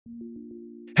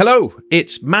Hello,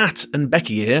 it's Matt and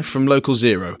Becky here from Local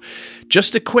Zero.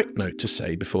 Just a quick note to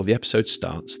say before the episode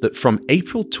starts that from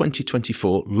April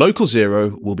 2024, Local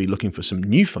Zero will be looking for some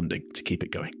new funding to keep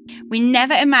it going. We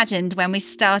never imagined when we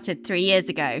started 3 years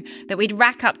ago that we'd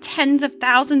rack up tens of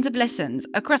thousands of listens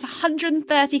across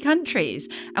 130 countries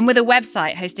and with a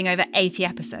website hosting over 80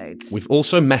 episodes. We've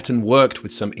also met and worked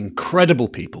with some incredible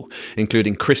people,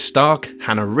 including Chris Stark,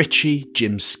 Hannah Ritchie,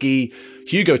 Jim Ski,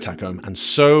 Hugo Tacome, and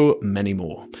so many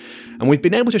more. And we've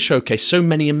been able to showcase so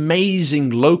many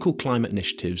amazing local climate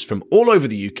initiatives from all over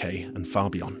the UK and far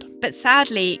beyond. But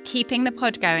sadly, keeping the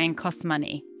pod going costs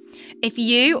money. If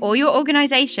you or your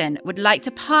organisation would like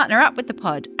to partner up with the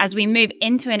pod as we move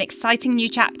into an exciting new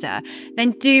chapter,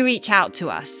 then do reach out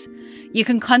to us. You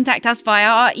can contact us via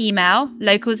our email,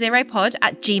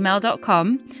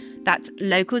 localzeropod@gmail.com. That's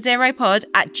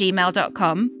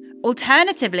localzeropod@gmail.com.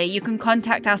 Alternatively, you can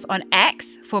contact us on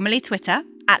X, formerly Twitter,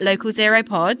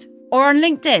 @localzeropod, or on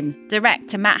LinkedIn, direct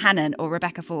to Matt Hannon or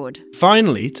Rebecca Ford.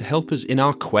 Finally, to help us in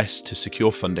our quest to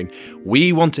secure funding,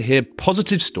 we want to hear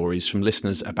positive stories from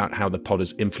listeners about how the pod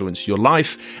has influenced your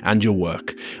life and your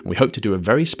work. And we hope to do a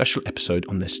very special episode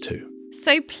on this too.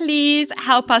 So please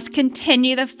help us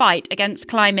continue the fight against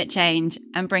climate change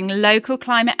and bring local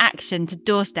climate action to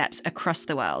doorsteps across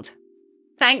the world.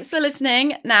 Thanks for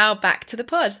listening. Now back to the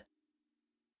pod.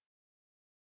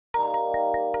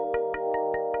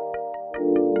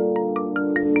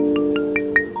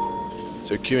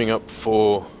 So queuing up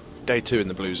for day 2 in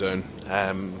the Blue Zone.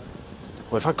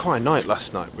 We've had quite a night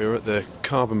last night. We were at the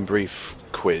Carbon Brief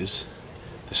quiz,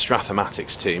 the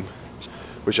Strathematics team,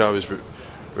 which I was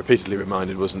repeatedly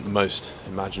reminded wasn't the most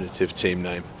imaginative team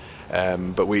name.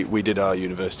 But we did our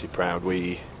university proud.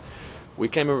 We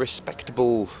came a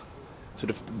respectable sort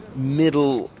of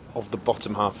middle of the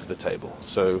bottom half of the table.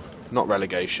 So not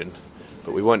relegation,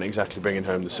 but we weren't exactly bringing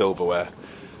home the silverware.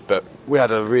 But we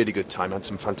had a really good time, had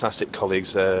some fantastic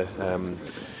colleagues there.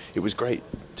 It was great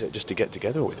just to get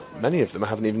together with many of them I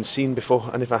haven't even seen before,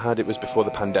 and if I had, it was before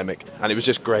the pandemic. And it was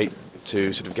just great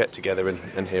to sort of get together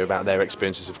and hear about their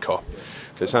experiences of COP.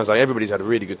 So it sounds like everybody's had a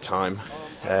really good time.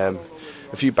 A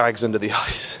few bags under the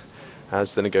ice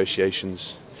as the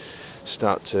negotiations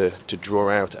start to draw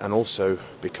out and also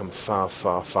become far,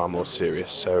 far, far more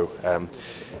serious. So,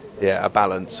 a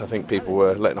balance. I think people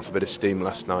were letting off a bit of steam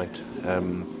last night,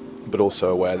 but also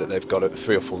aware that they've got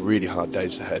 3 or 4 really hard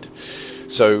days ahead.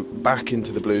 So back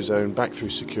into the Blue Zone, back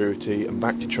through security, and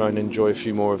back to try and enjoy a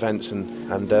few more events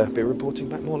and be reporting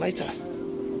back more later.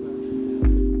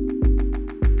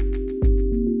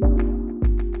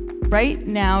 Right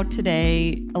now,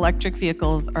 today, electric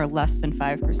vehicles are less than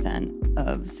 5%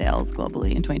 of sales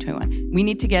globally in 2021. We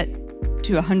need to get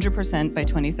to 100% by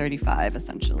 2035,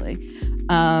 essentially.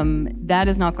 That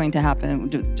is not going to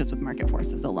happen just with market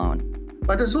forces alone.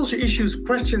 But there's also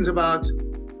questions about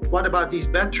what about these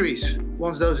batteries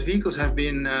once those vehicles have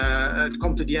been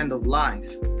come to the end of life?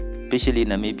 Especially in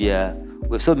Namibia,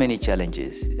 we have so many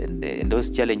challenges, and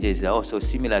those challenges are also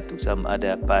similar to some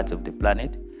other parts of the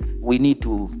planet. We need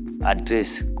to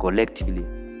address collectively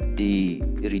the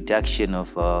reduction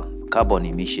of carbon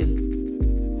emission.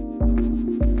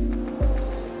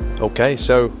 Okay,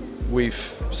 so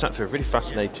we've sat through a really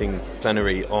fascinating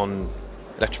plenary on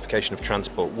electrification of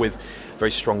transport with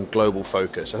very strong global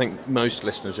focus. I think most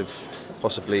listeners have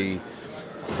possibly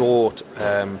thought,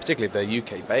 particularly if they're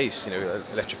UK based,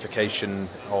 electrification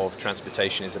of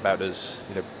transportation is about us,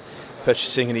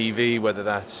 purchasing an EV, whether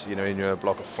that's in a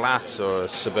block of flats or a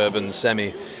suburban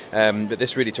semi. But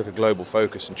this really took a global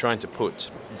focus and trying to put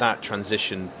that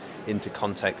transition into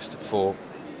context for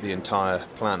the entire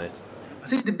planet. I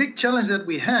think the big challenge that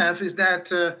we have is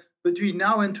that between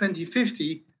now and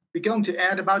 2050, we're going to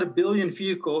add about 1 billion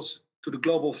vehicles to the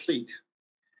global fleet.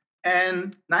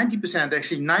 And 90%,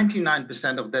 actually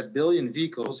 99% of that billion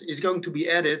vehicles is going to be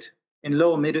added in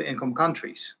low and middle income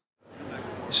countries.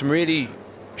 Some really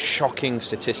shocking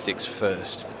statistics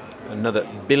first. Another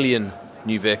 1 billion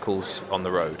new vehicles on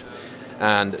the road.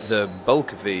 And the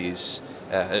bulk of these,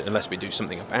 unless we do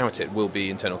something about it, will be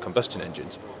internal combustion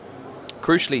engines.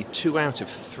 Crucially, 2 out of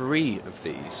 3 of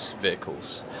these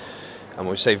vehicles, and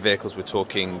when we say vehicles, we're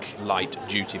talking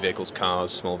light-duty vehicles,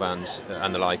 cars, small vans,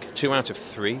 and the like. 2 out of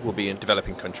 3 will be in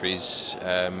developing countries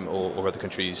or other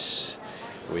countries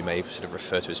we may sort of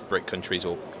refer to as BRIC countries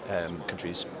or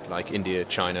countries like India,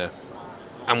 China.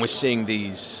 And we're seeing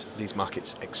these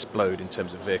markets explode in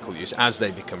terms of vehicle use as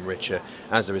they become richer,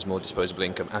 as there is more disposable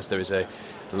income, as there is a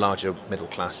larger middle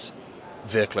class.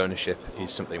 Vehicle ownership is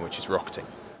something which is rocketing.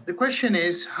 The question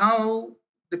is how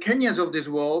the Kenyas of this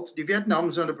world, the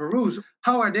Vietnams and the Perus,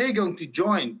 how are they going to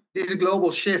join this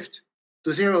global shift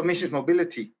to zero emissions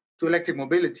mobility, to electric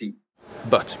mobility.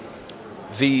 But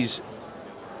these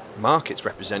markets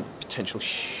represent potential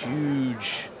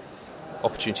huge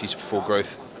opportunities for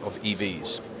growth of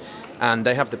EVs. And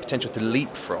they have the potential to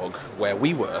leapfrog where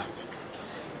we were,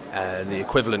 the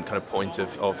equivalent kind of point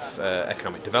of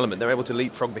economic development. They're able to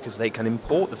leapfrog because they can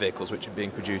import the vehicles which are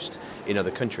being produced in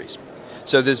other countries.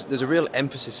 So there's a real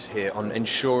emphasis here on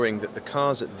ensuring that the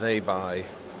cars that they buy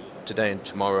today and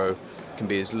tomorrow can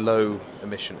be as low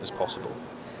emission as possible.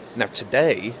 Now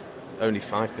today, only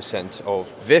 5% of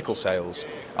vehicle sales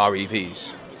are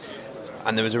EVs.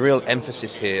 And there is a real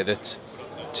emphasis here that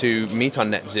to meet our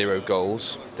net zero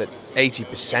goals, that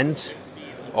 80%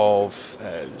 of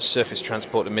surface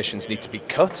transport emissions need to be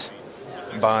cut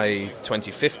by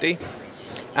 2050.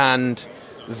 And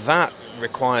that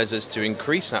requires us to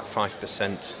increase that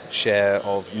 5% share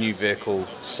of new vehicle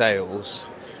sales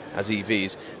as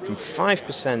EVs from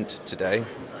 5% today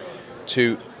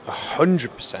to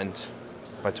 100%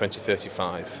 by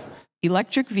 2035.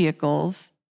 Electric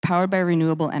vehicles powered by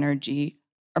renewable energy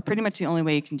are pretty much the only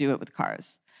way you can do it with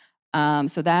cars.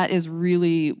 So that is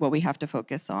really what we have to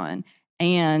focus on.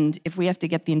 And if we have to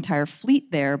get the entire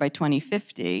fleet there by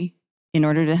 2050, in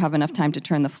order to have enough time to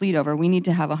turn the fleet over, we need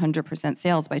to have 100%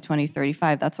 sales by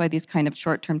 2035. That's why these kind of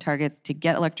short-term targets to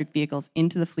get electric vehicles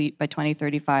into the fleet by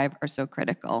 2035 are so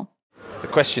critical. The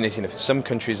question is, some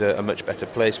countries are a much better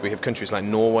place. We have countries like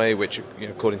Norway, which,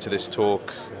 according to this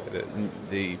talk,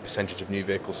 the percentage of new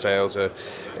vehicle sales are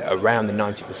around the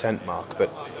 90% mark. But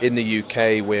in the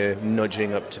UK, we're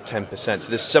nudging up to 10%. So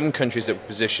there's some countries that are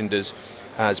positioned as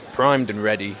primed and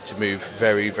ready to move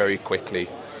very, very quickly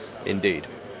indeed.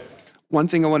 One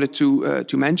thing I wanted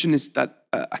to mention is that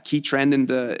a key trend in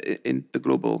the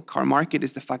global car market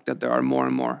is the fact that there are more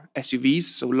and more SUVs,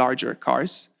 so larger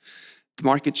cars. The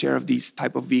market share of these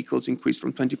type of vehicles increased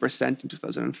from 20% in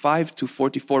 2005 to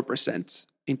 44%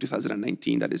 in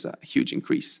 2019. That is a huge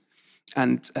increase.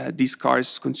 And these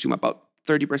cars consume about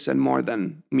 30% more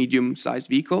than medium-sized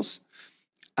vehicles.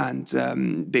 And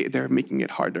they're making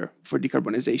it harder for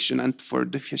decarbonization and for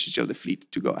the efficiency of the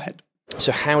fleet to go ahead.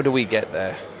 So how do we get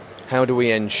there? How do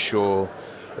we ensure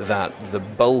that the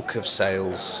bulk of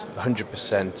sales,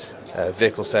 100%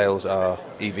 vehicle sales, are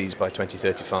EVs by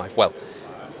 2035? Well,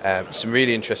 some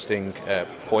really interesting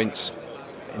points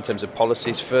in terms of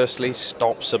policies. Firstly,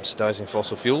 stop subsidising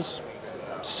fossil fuels.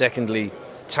 Secondly,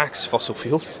 tax fossil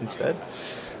fuels instead.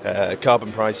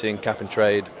 Carbon pricing, cap and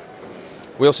trade.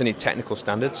 We also need technical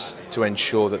standards to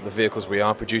ensure that the vehicles we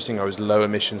are producing are as low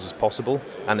emissions as possible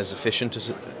and as efficient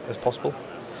as possible.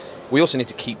 We also need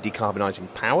to keep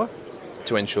decarbonising power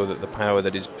to ensure that the power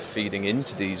that is feeding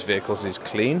into these vehicles is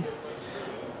clean.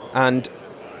 And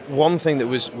one thing that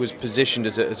was positioned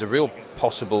as a real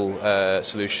possible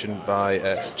solution by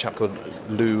a chap called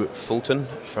Lou Fulton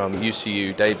from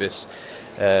UCU Davis,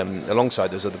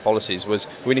 alongside those other policies, was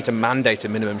we need to mandate a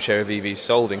minimum share of EVs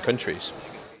sold in countries.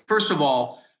 First of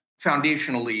all,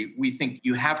 foundationally, we think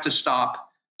you have to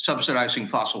stop subsidizing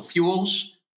fossil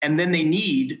fuels, and then they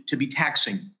need to be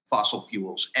taxing fossil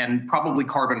fuels, and probably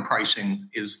carbon pricing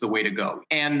is the way to go.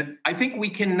 And I think we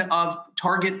can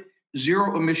target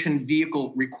zero emission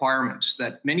vehicle requirements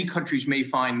that many countries may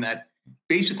find that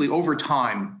basically over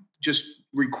time just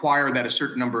require that a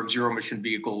certain number of zero emission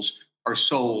vehicles are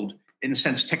sold. In a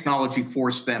sense, technology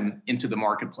forced them into the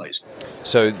marketplace.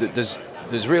 So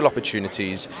there's real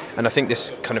opportunities, and I think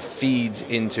this kind of feeds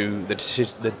into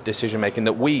the decision making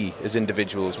that we as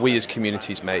individuals, we as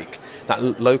communities make,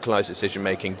 that localized decision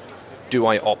making. Do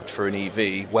I opt for an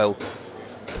EV? Well,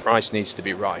 the price needs to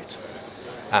be right,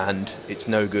 and it's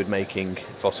no good making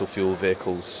fossil fuel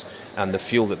vehicles and the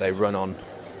fuel that they run on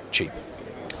cheap.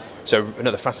 So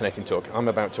another fascinating talk. I'm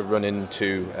about to run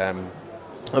into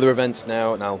other events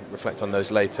now, and I'll reflect on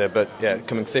those later. But yeah,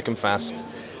 coming thick and fast.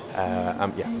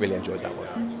 Really enjoyed that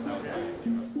one.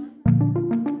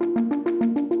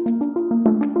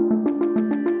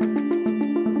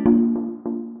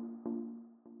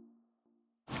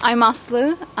 I'm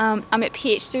Aslı. I'm a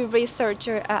PhD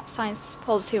researcher at Science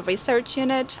Policy Research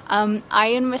Unit. I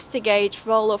investigate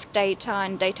role of data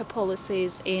and data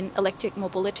policies in electric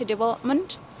mobility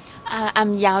development.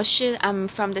 I'm Yao Shi. I'm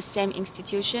from the same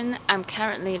institution. I'm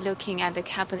currently looking at the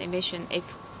carbon emission if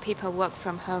people work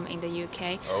from home in the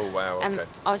UK. Oh, wow, okay. I'm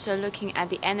also looking at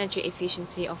the energy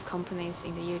efficiency of companies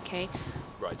in the UK.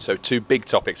 Right, so two big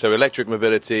topics. So electric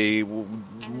mobility,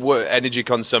 energy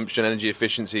consumption, energy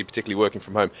efficiency, particularly working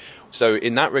from home. So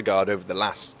in that regard, over the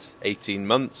last 18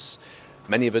 months,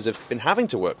 many of us have been having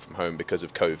to work from home because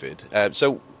of COVID.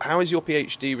 So how is your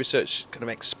PhD research kind of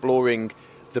exploring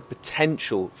the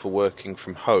potential for working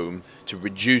from home to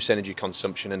reduce energy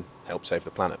consumption and help save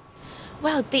the planet?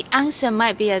 Well, the answer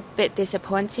might be a bit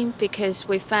disappointing because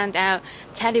we found out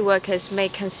teleworkers may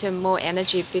consume more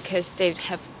energy because they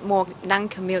have more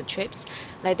non-commute trips.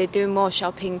 Like they do more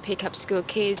shopping, pick up school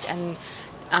kids, and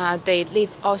they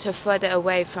live also further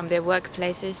away from their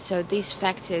workplaces. So these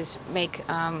factors make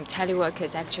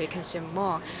teleworkers actually consume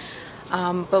more.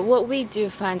 But what we do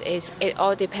find is it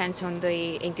all depends on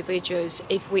the individuals.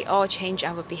 If we all change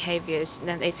our behaviors,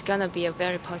 then it's going to be a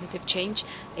very positive change.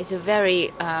 It's a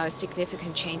very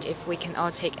significant change if we can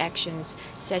all take actions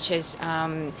such as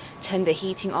turn the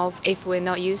heating off if we're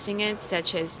not using it,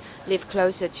 such as live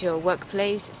closer to your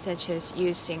workplace, such as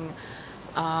using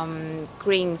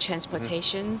green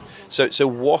transportation. So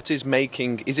what is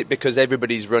it because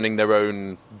everybody's running their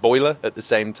own boiler at the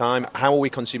same time? How are we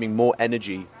consuming more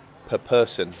energy per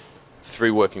person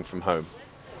through working from home?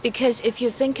 Because if you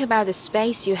think about the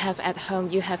space you have at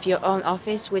home, you have your own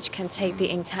office, which can take the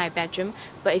entire bedroom.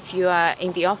 But if you are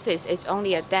in the office, it's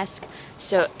only a desk.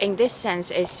 So in this sense,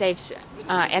 it saves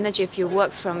energy if you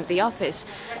work from the office.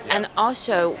 And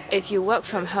also, if you work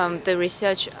from home, the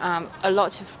research, a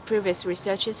lot of previous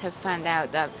researchers have found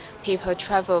out that people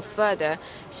travel further.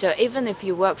 So even if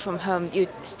you work from home, you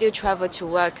still travel to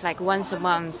work like once a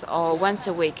month or once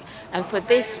a week. And for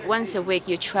this once a week,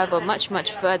 you travel much,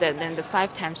 much further than the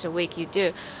 5 times a week you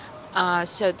do.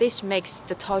 So this makes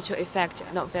the total effect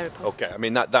not very positive. Okay, I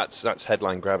mean, that's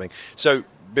headline grabbing. So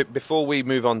before we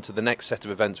move on to the next set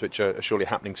of events, which are surely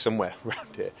happening somewhere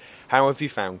around here, how have you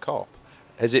found COP?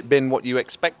 Has it been what you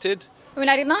expected? I mean,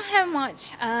 I did not have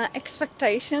much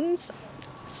expectations.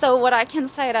 So what I can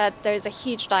say that there's a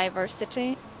huge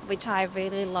diversity, which I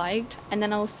really liked. And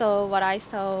then also what I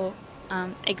saw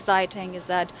exciting is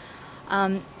that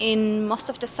in most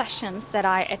of the sessions that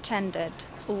I attended,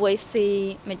 we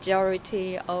see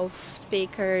majority of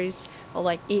speakers, or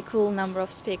like equal number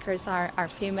of speakers are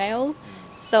female.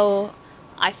 So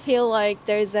I feel like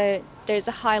there's a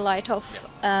highlight of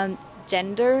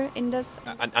gender in this.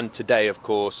 And today, of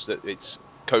course, that it's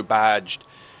co-badged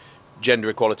gender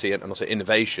equality and also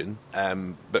innovation.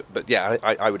 But yeah,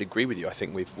 I would agree with you. I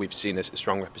think we've seen a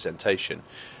strong representation.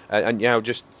 And yeah,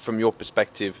 just from your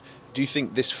perspective, do you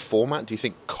think this format, do you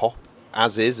think COP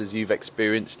as you've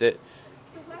experienced it,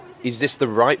 is this the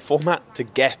right format to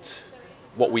get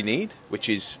what we need, which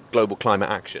is global climate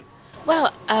action?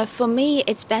 Well, for me,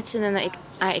 it's better than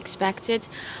I expected.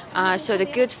 So the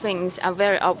good things are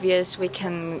very obvious. We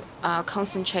can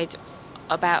concentrate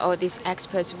about all these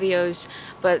experts' views,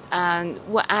 but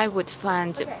what I would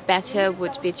find better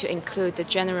would be to include the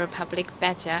general public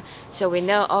better. So we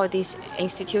know all these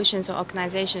institutions or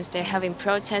organizations, they're having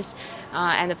protests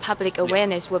and the public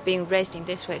awareness were being raised in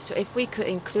this way. So if we could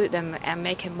include them and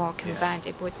make it more combined,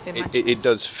 it would be much It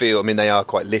does feel, I mean, they are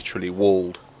quite literally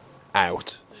walled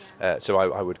out. So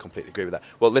I would completely agree with that.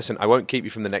 Well, listen, I won't keep you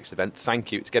from the next event.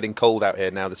 Thank you. It's getting cold out here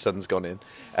now. The sun's gone in.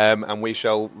 And we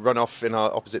shall run off in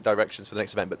our opposite directions for the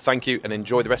next event. But thank you and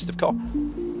enjoy the rest of COP.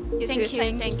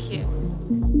 Thank you.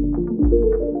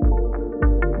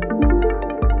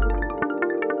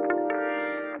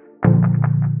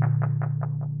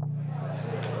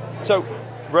 So,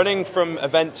 running from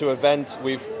event to event,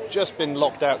 we've just been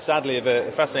locked out, sadly, of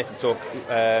a fascinating talk,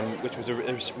 which was a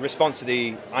response to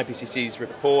the IPCC's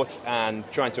report and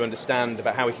trying to understand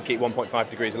about how we can keep 1.5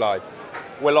 degrees alive.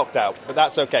 We're locked out, but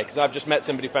that's okay, because I've just met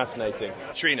somebody fascinating.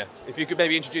 Shrina, if you could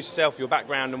maybe introduce yourself, your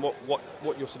background, and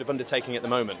what you're sort of undertaking at the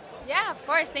moment. Yeah, of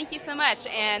course. Thank you so much.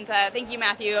 And thank you,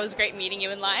 Matthew. It was great meeting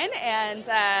you in line. And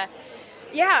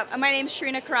yeah, my name's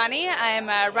Shrina Karani.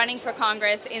 I'm running for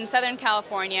Congress in Southern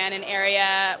California in an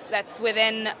area that's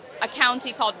within a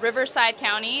county called Riverside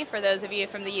County. For those of you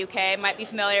from the UK, might be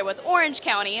familiar with Orange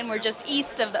County, and we're just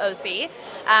east of the OC.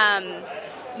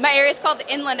 My area is called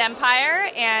the Inland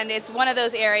Empire, and it's one of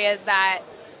those areas that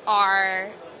are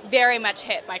very much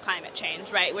hit by climate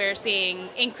change, right? We're seeing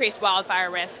increased wildfire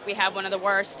risk. We have one of the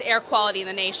worst air quality in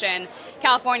the nation.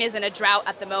 California is in a drought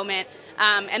at the moment.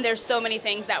 And there's so many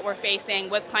things that we're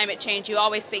facing with climate change. You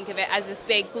always think of it as this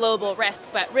big global risk,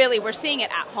 but really we're seeing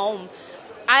it at home.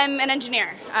 I'm an engineer.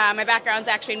 My background's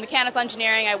actually in mechanical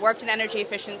engineering. I worked in energy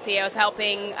efficiency. I was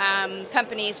helping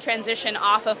companies transition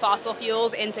off of fossil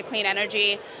fuels into clean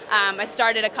energy. I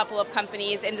started a couple of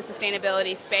companies in the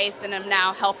sustainability space, and I'm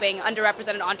now helping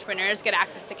underrepresented entrepreneurs get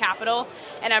access to capital.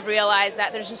 And I've realized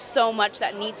that there's just so much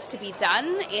that needs to be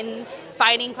done in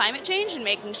fighting climate change and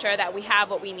making sure that we have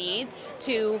what we need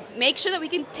to make sure that we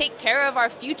can take care of our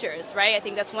futures, right? I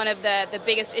think that's one of the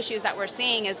biggest issues that we're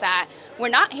seeing is that we're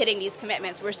not hitting these commitments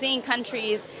science. We're seeing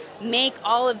countries make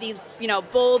all of these,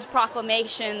 bold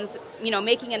proclamations,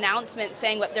 making announcements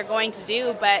saying what they're going to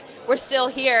do, but we're still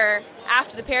here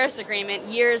after the Paris Agreement,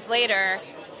 years later,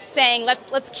 saying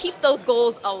let's keep those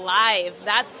goals alive.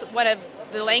 That's one of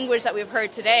the language that we've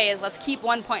heard today is let's keep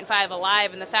 1.5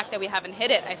 alive, and the fact that we haven't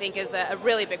hit it, I think, is a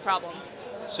really big problem.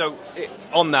 So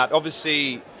on that,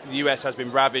 obviously the US has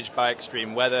been ravaged by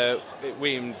extreme weather.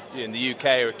 We in the UK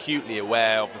are acutely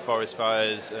aware of the forest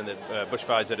fires and the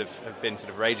bushfires that have been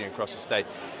sort of raging across the state.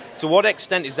 To what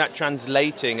extent is that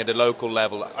translating at a local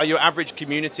level? Are your average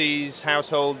communities,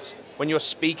 households, when you're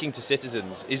speaking to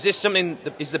citizens, is this something,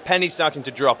 is the penny starting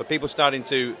to drop? Are people starting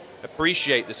to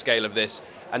appreciate the scale of this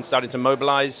and starting to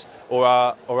mobilize, or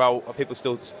are people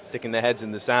still sticking their heads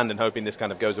in the sand and hoping this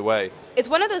kind of goes away? It's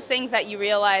one of those things that you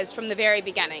realize from the very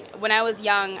beginning. When I was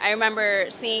young, I remember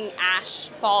seeing ash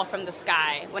fall from the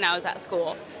sky when I was at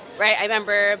school, right? I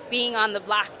remember being on the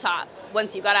blacktop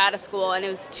once you got out of school, and it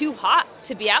was too hot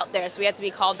to be out there, so we had to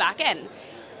be called back in.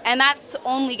 And that's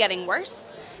only getting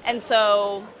worse. And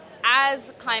so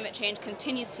as climate change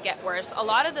continues to get worse, a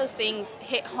lot of those things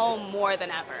hit home more than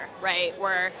ever, right?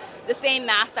 Where the same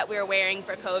mask that we were wearing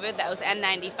for COVID, that was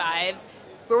N95s,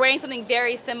 we're wearing something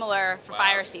very similar for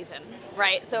fire season,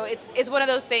 right? So it's one of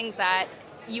those things that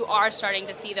you are starting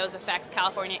to see those effects.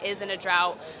 California is in a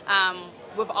drought.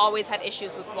 We've always had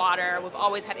issues with water. We've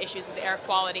always had issues with air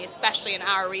quality, especially in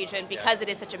our region, because it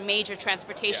is such a major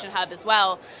transportation hub as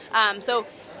well. So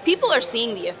people are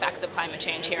seeing the effects of climate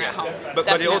change here at home.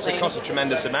 But it also costs a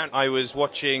tremendous amount. I was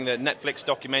watching the Netflix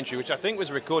documentary, which I think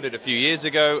was recorded a few years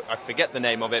ago. I forget the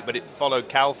name of it, but it followed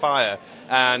Cal Fire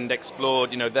and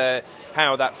explored,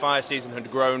 how that fire season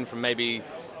had grown from maybe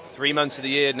 3 months of the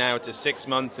year now to 6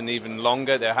 months and even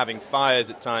longer. They're having fires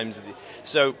at times.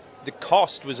 So the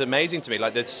cost was amazing to me,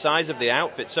 like the size of the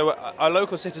outfit. So are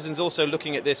local citizens also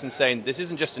looking at this and saying, this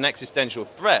isn't just an existential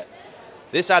threat.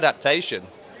 This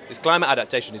climate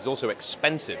adaptation is also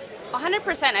expensive.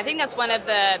 100%. I think that's one of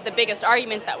the biggest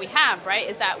arguments that we have, right,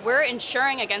 is that we're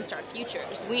insuring against our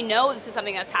futures. We know this is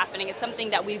something that's happening. It's something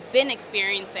that we've been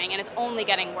experiencing, and it's only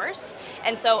getting worse.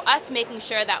 And so us making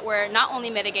sure that we're not only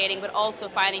mitigating, but also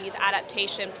finding these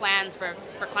adaptation plans for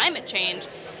climate change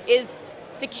is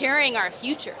securing our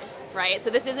futures, right? So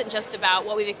this isn't just about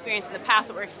what we've experienced in the past,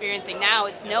 what we're experiencing now.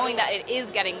 It's knowing that it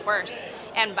is getting worse.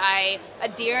 And by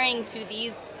adhering to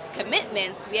these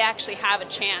commitments, we actually have a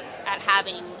chance at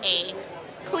having a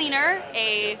cleaner,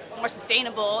 a more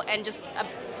sustainable, and just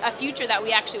a future that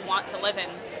we actually want to live in.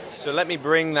 So let me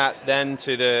bring that then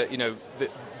to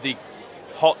the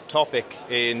hot topic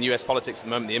in US politics at the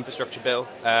moment, the infrastructure bill.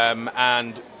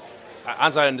 And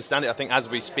as I understand it, I think as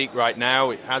we speak right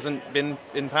now, it hasn't been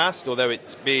passed, although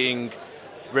it's being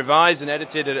revised and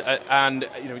edited, and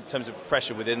in terms of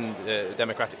pressure within the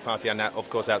Democratic Party and, of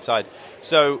course, outside.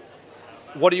 So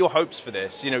what are your hopes for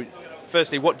this?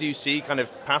 Firstly, what do you see kind of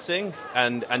passing,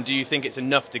 and do you think it's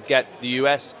enough to get the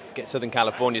US, get Southern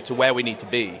California to where we need to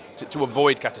be to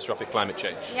avoid catastrophic climate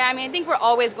change? Yeah, I think we're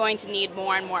always going to need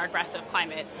more and more aggressive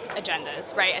climate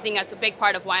agendas, right? I think that's a big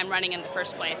part of why I'm running in the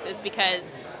first place, is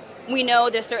because we know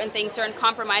there's certain things, certain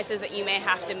compromises that you may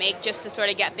have to make just to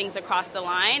sort of get things across the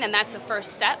line, and that's a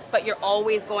first step, but you're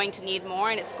always going to need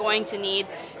more, and it's going to need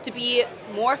to be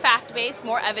more fact-based,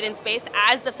 more evidence-based,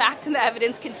 as the facts and the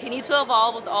evidence continue to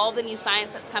evolve with all the new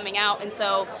science that's coming out. And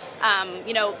so,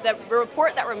 the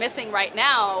report that we're missing right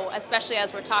now, especially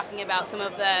as we're talking about some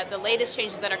of the latest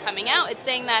changes that are coming out, it's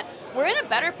saying that we're in a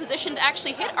better position to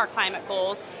actually hit our climate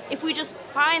goals if we just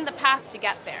find the path to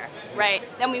get there, right,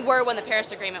 than we were when the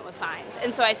Paris Agreement was signed.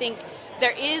 And so I think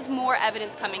there is more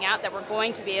evidence coming out that we're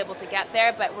going to be able to get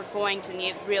there, but we're going to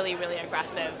need really, really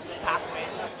aggressive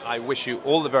pathways. I wish you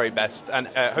all the very best, and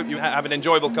hope you have an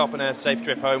enjoyable COP and a safe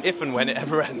trip home, if and when it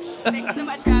ever ends. Thanks so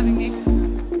much for having me.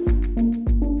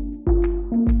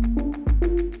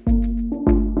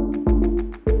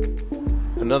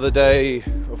 Another day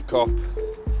of COP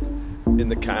in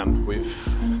the can.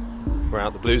 We're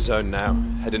out the blue zone now,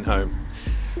 heading home.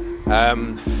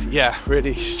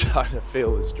 Really starting to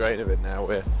feel the strain of it now.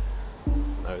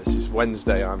 This is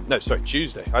Wednesday.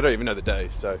 Tuesday. I don't even know the day,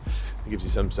 so it gives you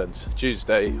some sense.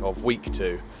 Tuesday of week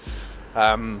 2.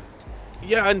 And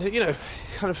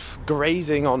kind of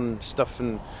grazing on stuff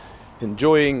and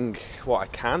enjoying what I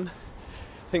can.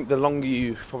 I think the longer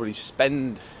you probably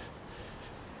spend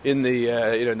in the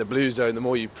in the blue zone, the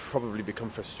more you probably become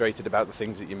frustrated about the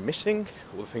things that you're missing,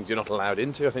 or the things you're not allowed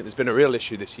into. I think there's been a real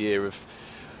issue this year of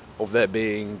there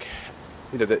being,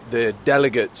 the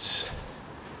delegates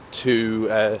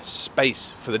to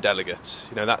space for the delegates.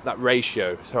 That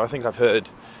ratio. So I think I've heard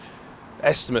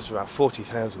estimates of about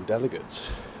 40,000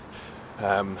 delegates.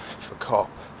 for COP.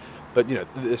 But,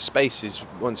 the space is,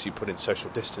 once you put in social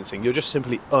distancing, you're just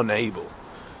simply unable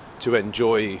to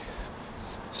enjoy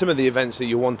some of the events that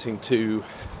you're wanting to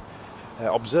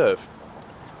observe.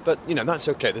 But, that's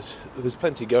okay. There's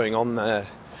plenty going on there,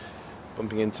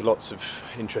 bumping into lots of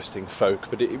interesting folk.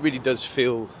 But it really does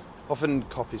feel, often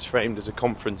COP is framed as a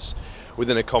conference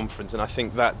within a conference, and I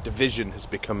think that division has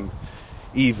become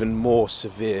even more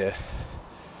severe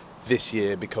this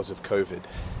year because of COVID.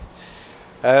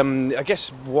 I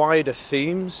guess wider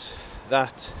themes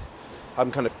that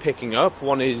I'm kind of picking up.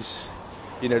 One is,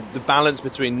 the balance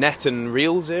between net and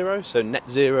real zero. So net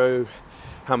zero,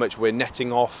 how much we're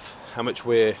netting off, how much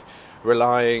we're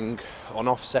relying on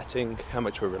offsetting, how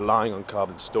much we're relying on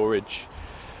carbon storage.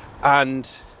 And,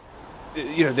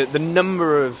 the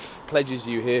number of pledges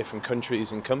you hear from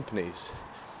countries and companies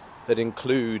that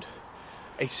include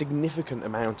a significant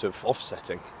amount of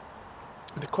offsetting.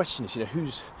 The question is,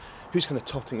 who's kind of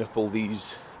totting up all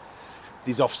these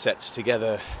offsets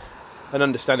together and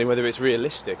understanding whether it's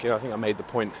realistic. I think I made the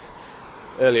point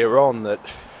earlier on that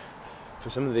for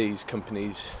some of these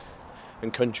companies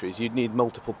and countries, you'd need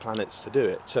multiple planets to do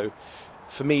it. So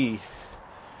for me,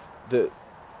 the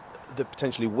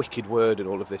potentially wicked word in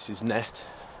all of this is net.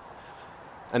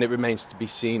 And it remains to be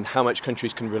seen how much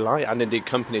countries can rely, and indeed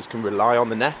companies can rely on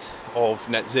the net of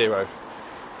net zero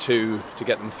to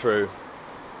get them through.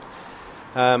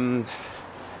 But,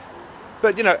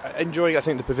 enjoying, I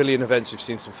think, the pavilion events. We've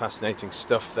seen some fascinating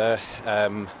stuff there.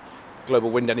 Global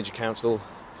Wind Energy Council,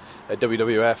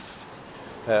 WWF,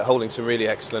 holding some really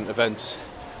excellent events.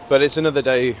 But it's another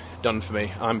day done for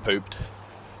me. I'm pooped,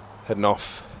 heading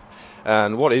off.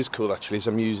 And what is cool, actually, is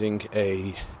I'm using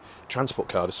a transport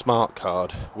card, a smart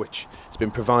card, which has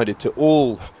been provided to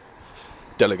all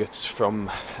delegates for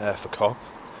COP.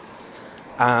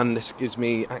 And this gives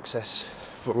me access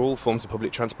for all forms of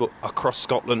public transport across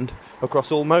Scotland,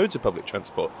 across all modes of public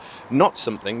transport. Not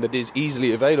something that is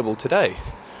easily available today.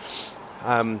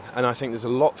 And I think there's a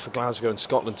lot for Glasgow and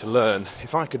Scotland to learn.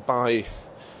 If I could buy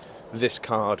this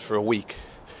card for a week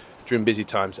during busy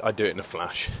times, I'd do it in a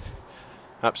flash.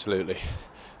 Absolutely.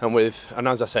 And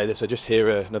as I say this, I just hear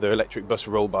another electric bus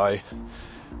roll by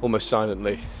almost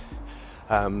silently.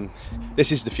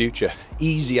 This is the future.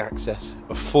 Easy access,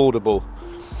 affordable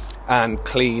and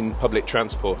clean public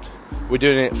transport. We're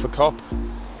doing it for COP.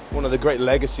 One of the great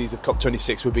legacies of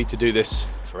COP26 would be to do this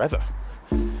forever.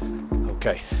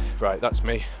 Okay, right, that's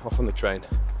me, off on the train.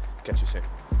 Catch you soon.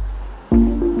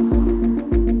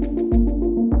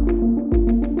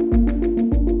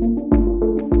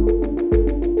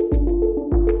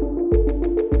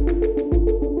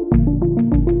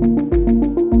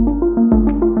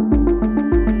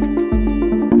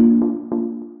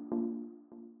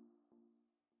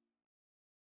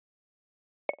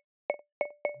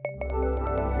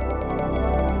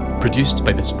 Produced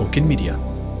by Bespoken Media.